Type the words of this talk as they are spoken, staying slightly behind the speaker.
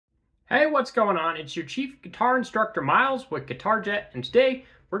Hey, what's going on? It's your chief guitar instructor Miles with Guitar Jet, and today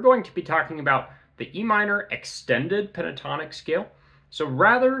we're going to be talking about the E minor extended pentatonic scale. So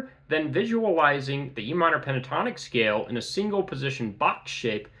rather than visualizing the E minor pentatonic scale in a single position box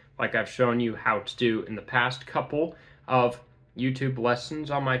shape, like I've shown you how to do in the past couple of YouTube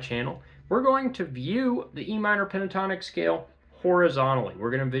lessons on my channel, we're going to view the E minor pentatonic scale horizontally.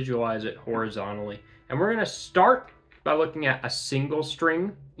 We're going to visualize it horizontally, and we're going to start by looking at a single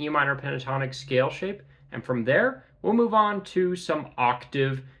string E minor pentatonic scale shape, and from there we'll move on to some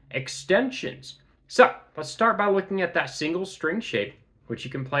octave extensions. So let's start by looking at that single string shape, which you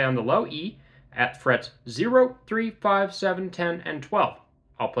can play on the low E at frets 0, 3, 5, 7, 10, and 12.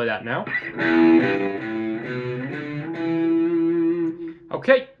 I'll play that now.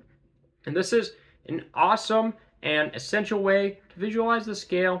 Okay, and this is an awesome and essential way to visualize the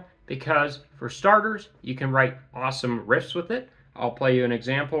scale, because for starters, you can write awesome riffs with it. I'll play you an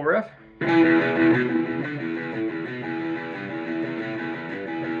example riff.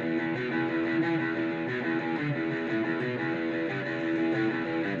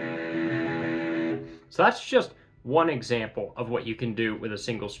 So that's just one example of what you can do with a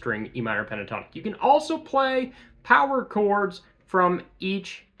single string E minor pentatonic. You can also play power chords from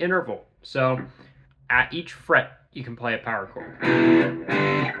each interval. So at each fret, you can play a power chord.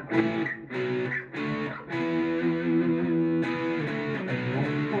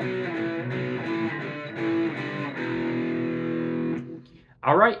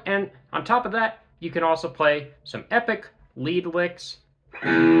 All right, and on top of that, you can also play some epic lead licks.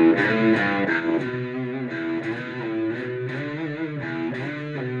 And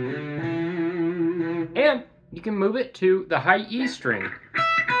you can move it to the high E string.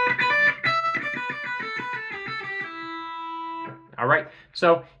 All right,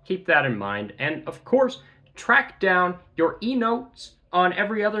 so keep that in mind. And of course, track down your E notes on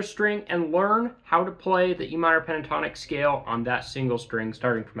every other string and learn how to play the E minor pentatonic scale on that single string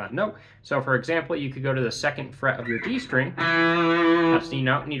starting from that note. So for example, you could go to the second fret of your D string. That's the E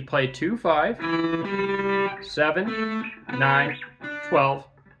note, and you'd play 2, 5, 7, 9, 12,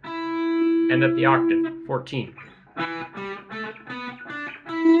 and at the octave, 14.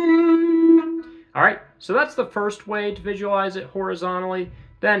 All right, so that's the first way to visualize it horizontally.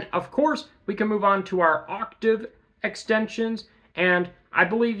 Then, of course, we can move on to our octave extensions, and I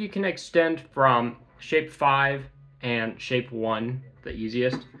believe you can extend from shape 5 and shape 1, the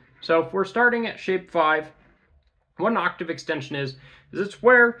easiest. So if we're starting at shape 5, what an octave extension is it's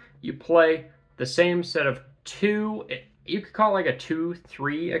where you play the same set of two, you could call it like a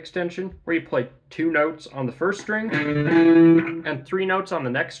 2-3 extension, where you play 2 notes on the first string and 3 notes on the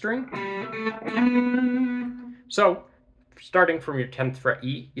next string. So starting from your 10th fret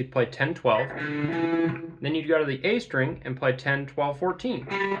E, you'd play 10, 12. Then you'd go to the A string and play 10, 12, 14.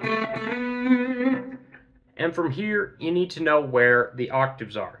 And from here, you need to know where the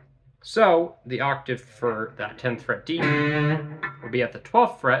octaves are. So the octave for that 10th fret D will be at the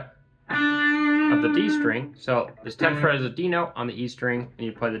 12th fret of the D string. So this 10th fret is a D note on the E string, and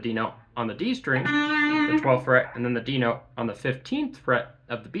you play the D note on the D string, the 12th fret, and then the D note on the 15th fret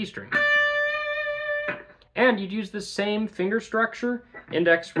of the B string. And you'd use the same finger structure,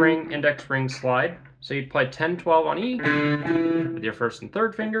 index ring, slide. So you'd play 10, 12 on E with your first and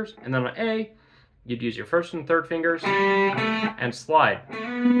third fingers, and then on A, you'd use your first and third fingers and slide.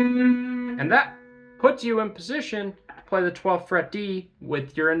 And that puts you in position to play the 12th fret D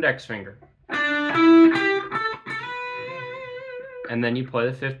with your index finger. And then you play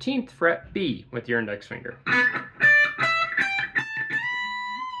the 15th fret B with your index finger.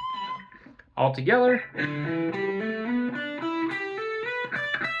 All together.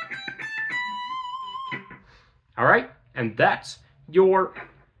 All right, and that's your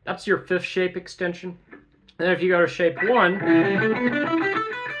 5th shape extension. And then if you go to shape 1,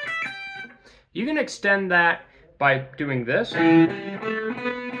 you can extend that by doing this.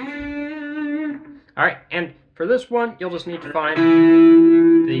 All right, and for this one, you'll just need to find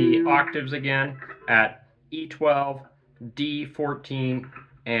the octaves again at E12, D14,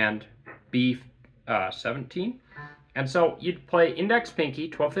 and B17. And so you'd play index pinky,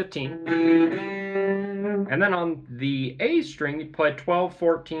 12, 15. And then on the A string, you'd play 12,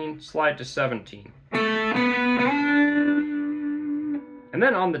 14, slide to 17. And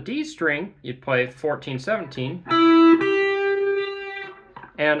then on the D string, you'd play 14, 17.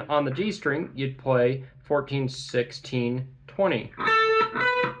 And on the G string, you'd play 14, 16, 20.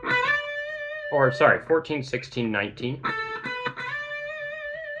 Or, sorry, 14, 16, 19.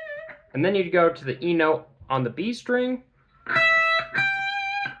 And then you'd go to the E note on the B string,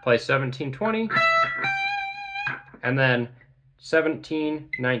 play 17, 20, and then 17,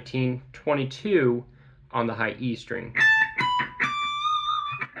 19, 22 on the high E string.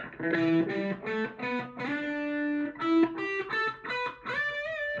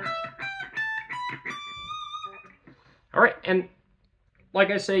 All right, and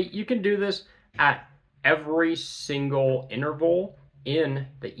like I say, you can do this at every single interval in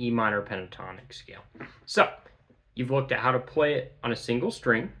the E minor pentatonic scale. So you've looked at how to play it on a single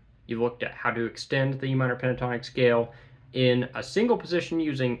string. You've looked at how to extend the E minor pentatonic scale in a single position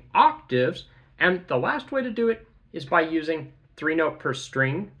using octaves. And the last way to do it is by using 3-note per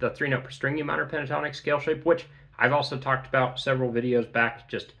string, the 3-note per string E minor pentatonic scale shape, which I've also talked about several videos back,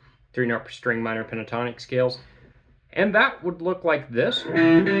 just 3-note per string minor pentatonic scales. And that would look like this.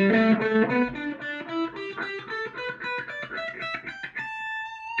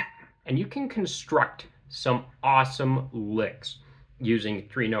 And you can construct some awesome licks using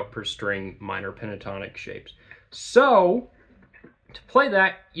 3-note per string minor pentatonic shapes. So to play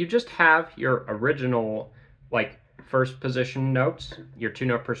that, you just have your original like first position notes, your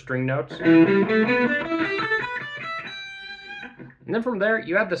 2-note per string notes. And then from there,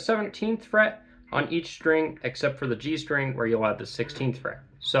 you add the 17th fret on each string except for the G string where you'll add the 16th fret.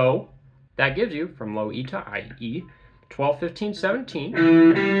 So that gives you from low E to high E, 12, 15,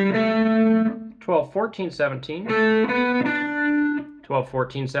 17, 12, 14, 17, 12,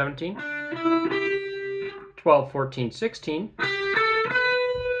 14, 17, 12, 14, 16,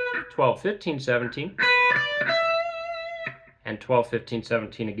 12, 15, 17, and 12, 15,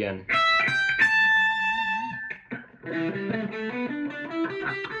 17 again.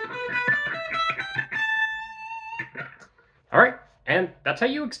 All right, and that's how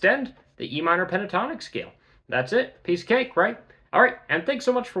you extend the E minor pentatonic scale. That's it, piece of cake, right? All right, and thanks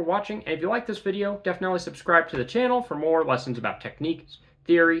so much for watching. And if you like this video, definitely subscribe to the channel for more lessons about techniques,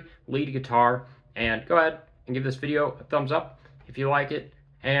 theory, lead guitar, and go ahead and give this video a thumbs up if you like it,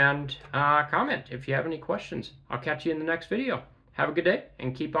 and comment if you have any questions. I'll catch you in the next video. Have a good day,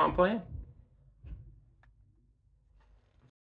 and keep on playing.